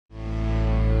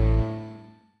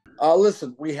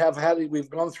Listen, we've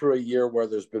gone through a year where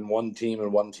there's been one team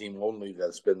and one team only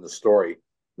that's been the story.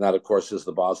 And that, of course, is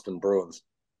the Boston Bruins.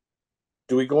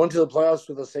 Do we go into the playoffs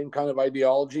with the same kind of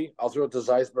ideology? I'll throw it to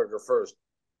Zeisberger first.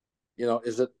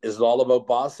 Is it all about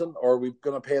Boston, or are we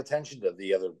going to pay attention to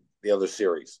the other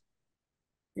series?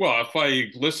 Well, if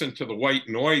I listen to the white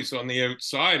noise on the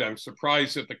outside, I'm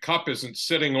surprised that the cup isn't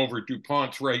sitting over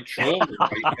Dupont's right shoulder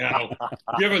right now,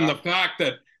 given the fact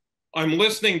that I'm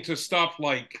listening to stuff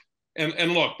like,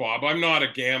 and look, Bob, I'm not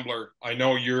a gambler. I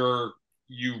know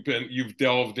you've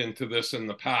delved into this in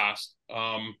the past.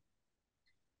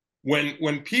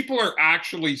 When people are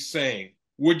actually saying,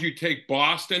 would you take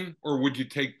Boston or would you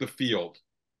take the field?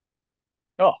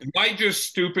 Oh, Am I just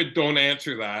stupid? Don't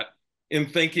answer that in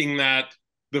thinking that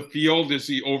the field is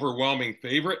the overwhelming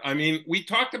favorite. I mean, we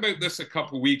talked about this a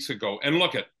couple of weeks ago, and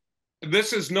look at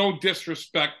this is no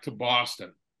disrespect to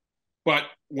Boston. But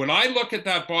when I look at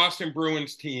that Boston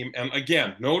Bruins team, and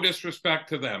again, no disrespect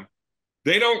to them,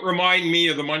 they don't remind me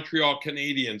of the Montreal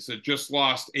Canadiens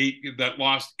that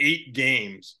lost eight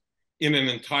games in an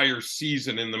entire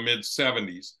season in the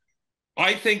mid-70s.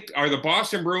 I think, are the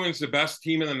Boston Bruins the best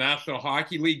team in the National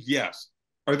Hockey League? Yes.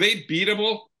 Are they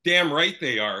beatable? Damn right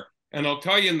they are. And I'll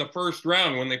tell you, in the first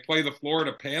round, when they play the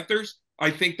Florida Panthers, I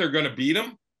think they're going to beat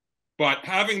them. But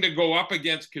having to go up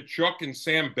against Tkachuk and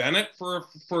Sam Bennett for a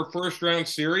first round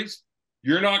series,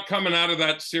 you're not coming out of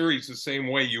that series the same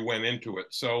way you went into it.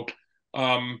 So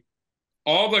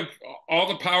all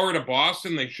the power to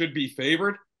Boston. They should be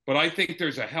favored, but I think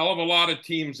there's a hell of a lot of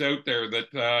teams out there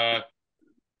that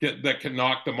can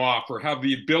knock them off or have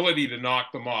the ability to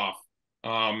knock them off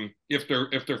if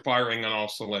they're firing on all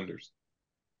cylinders.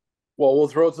 Well, we'll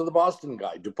throw it to the Boston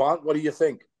guy. Dupont, what do you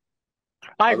think?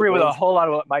 I agree with a whole lot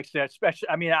of what Mike said, especially,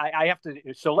 I mean, I have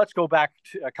to, so let's go back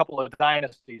to a couple of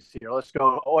dynasties here. Let's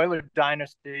go Oiler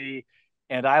dynasty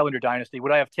and Islander dynasty.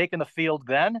 Would I have taken the field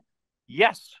then?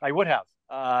 Yes, I would have.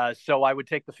 So I would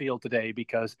take the field today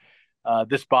because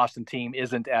this Boston team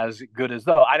isn't as good as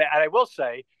though. I will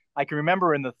say, I can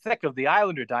remember in the thick of the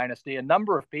Islander dynasty, a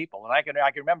number of people, and I can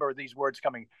remember these words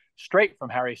coming straight from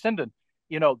Harry Sinden.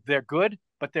 They're good,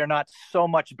 but they're not so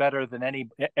much better than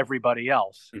everybody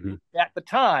else. Mm-hmm. At the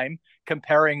time,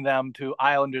 comparing them to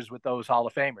Islanders with those Hall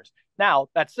of Famers. Now,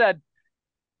 that said,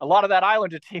 a lot of that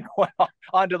Islander team went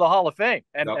on to the Hall of Fame,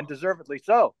 and deservedly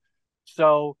so.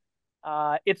 So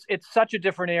it's such a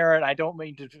different era, and I don't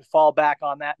mean to fall back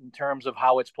on that in terms of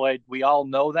how it's played. We all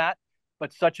know that,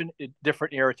 but such a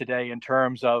different era today in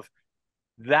terms of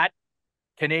that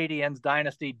Canadiens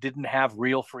dynasty didn't have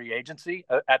real free agency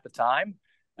at the time.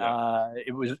 Yeah.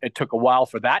 It took a while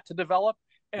for that to develop.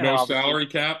 And no salary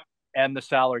cap. And the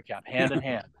salary cap, hand in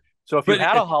hand. So if you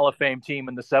had a Hall of Fame team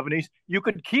in the 70s, you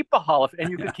could keep the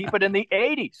and you could keep it in the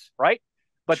 80s, right?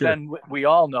 But sure. Then we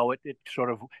all know it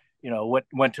sort of,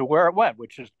 went to where it went,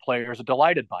 which is players are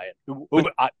delighted by it.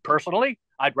 Personally,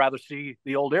 I'd rather see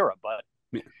the old era, but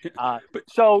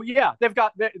so yeah, they've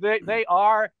got they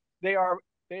are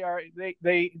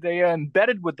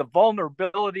embedded with the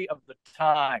vulnerability of the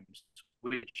times,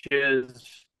 which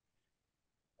is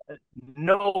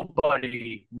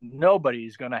nobody's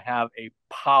going to have a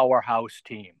powerhouse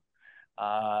team.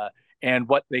 And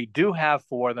what they do have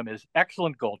for them is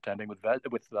excellent goaltending with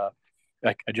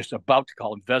I'm just about to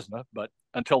call him Vezina, but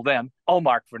until then,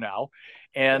 Ullmark for now.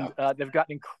 And they've got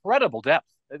incredible depth.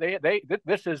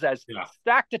 This is as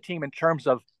stacked a team in terms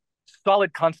of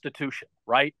solid constitution,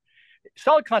 right?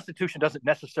 Solid constitution doesn't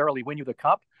necessarily win you the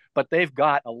cup, but they've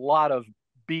got a lot of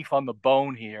beef on the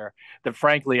bone here that,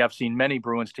 frankly, I've seen many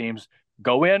Bruins teams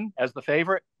go in as the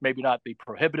favorite, maybe not the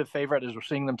prohibitive favorite as we're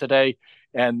seeing them today,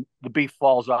 and the beef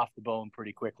falls off the bone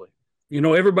pretty quickly.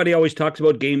 Everybody always talks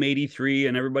about game 83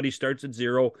 and everybody starts at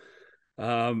zero.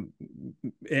 And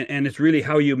it's really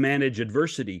how you manage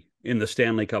adversity in the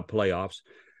Stanley Cup playoffs.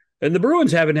 And the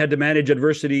Bruins haven't had to manage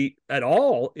adversity at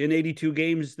all in 82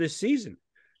 games this season.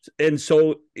 And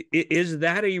so is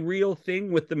that a real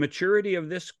thing with the maturity of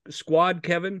this squad,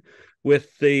 Kevin,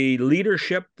 with the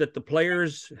leadership that the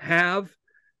players have?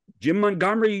 Jim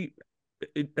Montgomery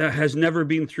has never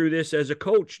been through this as a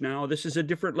coach. Now, this is a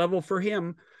different level for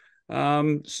him.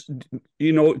 Can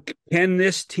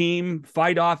this team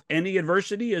fight off any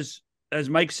adversity? As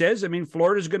Mike says, I mean,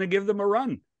 Florida's going to give them a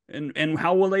run. And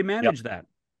how will they manage that?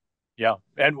 Yeah,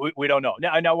 and we don't know.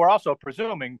 Now we're also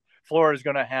presuming Florida is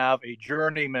going to have a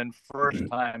journeyman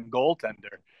first-time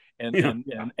goaltender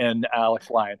in Alex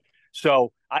Lyon.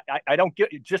 So I don't get,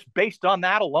 just based on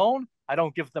that alone, I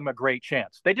don't give them a great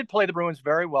chance. They did play the Bruins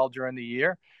very well during the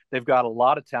year. They've got a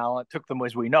lot of talent. Took them,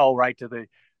 as we know, right to the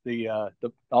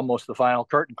almost the final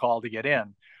curtain call to get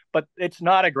in. but it's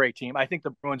not a great team. I think the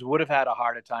Bruins would have had a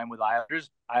harder time with Islanders.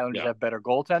 Islanders have better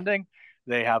goaltending.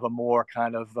 They have a more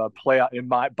kind of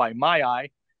playoff, by my eye,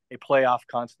 a playoff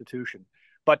constitution.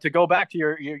 But to go back to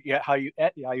your how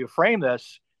you frame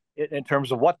this in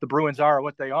terms of what the Bruins are or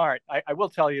what they aren't, I will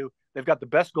tell you they've got the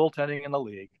best goaltending in the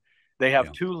league. They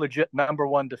have two legit number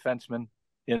one defensemen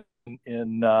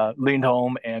in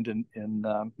Lindholm and in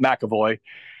McAvoy.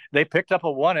 They picked up a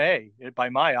 1A by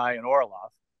my eye in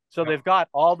Orlov. So they've got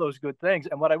all those good things.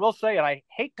 And what I will say, and I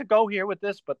hate to go here with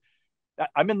this, but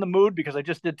I'm in the mood because I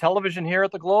just did television here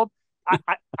at the Globe.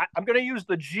 I'm going to use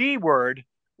the G word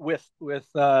with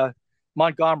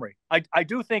Montgomery. I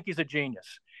do think he's a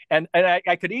genius. And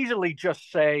I could easily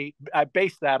just say, I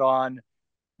base that on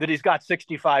that he's got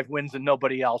 65 wins and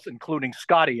nobody else, including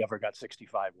Scotty, ever got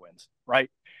 65 wins,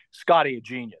 right? Scotty, a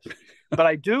genius. But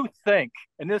I do think,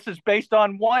 and this is based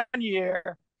on 1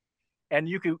 year, and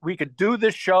we could do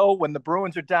this show when the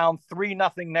Bruins are down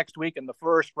 3-0 next week in the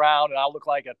first round, and I'll look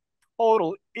like a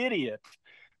total idiot.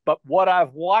 But what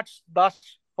I've watched thus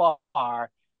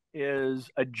far is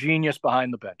a genius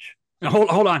behind the bench. Now,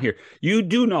 hold on here. You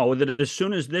do know that as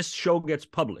soon as this show gets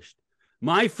published,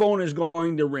 my phone is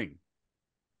going to ring.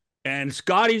 And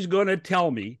Scotty's going to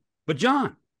tell me, but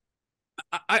John,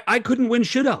 I couldn't win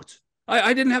shootouts.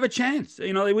 I didn't have a chance.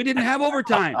 You know, we didn't have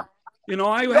overtime. You know,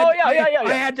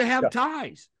 I had to have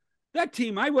ties. That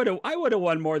team, I would have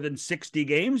won more than 60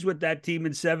 games with that team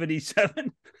in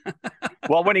 77.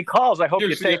 Well, when he calls, I hope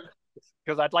you take,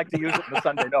 because I'd like to use it in the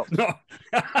Sunday notes. No.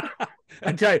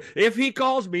 I tell you, if he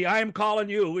calls me, I am calling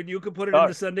you, and you can put it in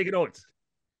the Sunday notes.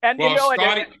 And well,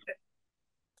 Scotty,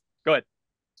 go ahead.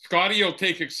 Scotty will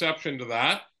take exception to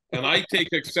that, and I take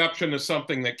exception to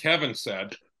something that Kevin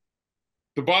said.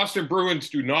 The Boston Bruins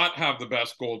do not have the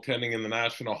best goaltending in the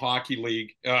National Hockey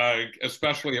League,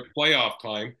 especially at playoff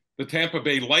time. The Tampa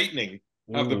Bay Lightning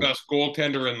have the best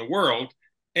goaltender in the world.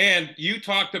 And you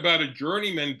talked about a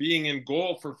journeyman being in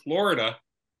goal for Florida.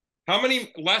 How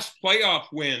many less playoff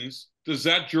wins does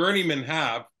that journeyman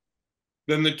have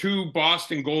than the two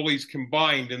Boston goalies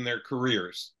combined in their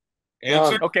careers?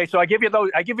 Answer. Okay, so I give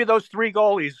you those three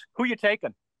goalies. Who you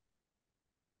taking?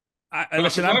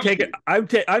 Listen, I'm taking.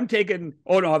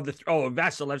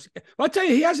 Vasilevsky. I'll tell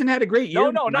you, he hasn't had a great year.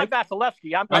 No, not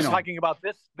Vasilevsky. I'm talking about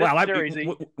this series.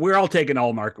 We're all taking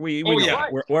Allmark.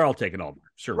 We're all taking Allmark.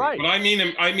 Sure, right. But I mean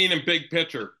in big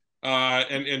picture.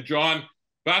 And John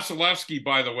Vasilevsky,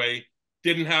 by the way,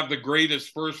 didn't have the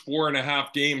greatest first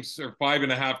 4.5 games or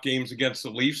 5.5 games against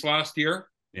the Leafs last year.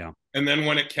 Yeah, and then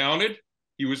when it counted,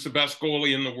 he was the best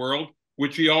goalie in the world,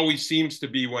 which he always seems to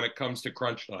be when it comes to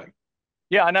crunch time.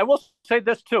 Yeah, and I will say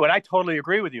this too, and I totally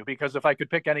agree with you, because if I could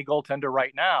pick any goaltender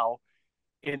right now,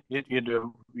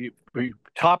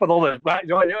 top of the list,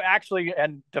 actually,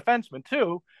 and defenseman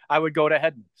too, I would go to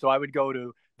Hedman. So I would go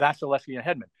to Vasilevsky and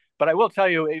Hedman. But I will tell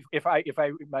you, if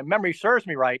my memory serves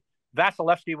me right,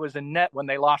 Vasilevsky was in net when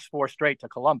they lost 4 straight to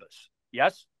Columbus.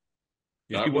 Yes?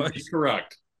 Yeah, that would be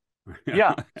correct.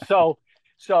 Yeah. So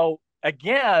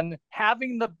again,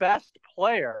 having the best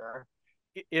player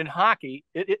in hockey,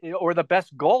 or the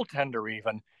best goaltender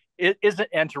even, it isn't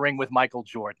entering with Michael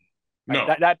Jordan.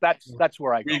 Right? No, that's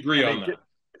where I go. We agree on that.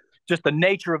 Just the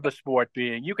nature of the sport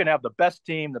being, you can have the best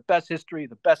team, the best history,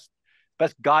 the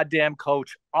best goddamn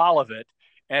coach, all of it,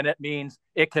 and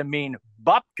it can mean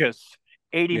bupkis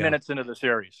 80 minutes into the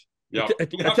series. Yeah.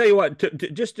 I'll tell you what,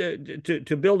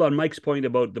 to build on Mike's point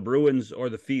about the Bruins or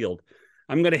the field,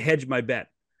 I'm going to hedge my bet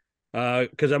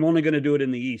because I'm only going to do it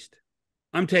in the East.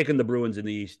 I'm taking the Bruins in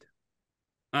the East.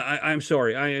 I'm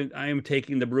sorry. I am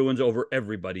taking the Bruins over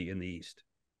everybody in the East.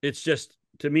 It's just,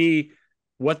 to me,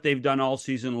 what they've done all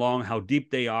season long, how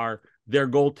deep they are. Their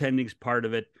goaltending's part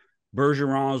of it.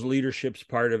 Bergeron's leadership's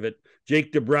part of it.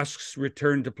 Jake DeBrusk's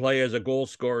return to play as a goal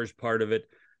scorer is part of it.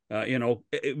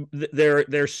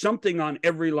 There's something on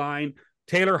every line.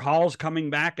 Taylor Hall's coming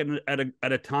back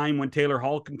at a time when Taylor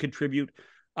Hall can contribute.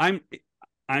 I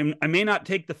may not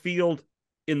take the field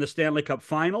in the Stanley Cup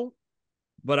final,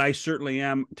 but I certainly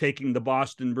am taking the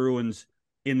Boston Bruins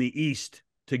in the East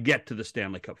to get to the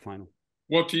Stanley Cup final.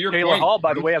 Well, to your Taylor point, Hall,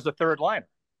 by the way, as a third liner.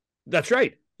 That's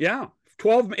right. Yeah.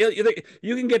 12.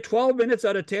 You can get 12 minutes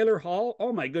out of Taylor Hall.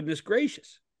 Oh my goodness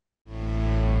gracious.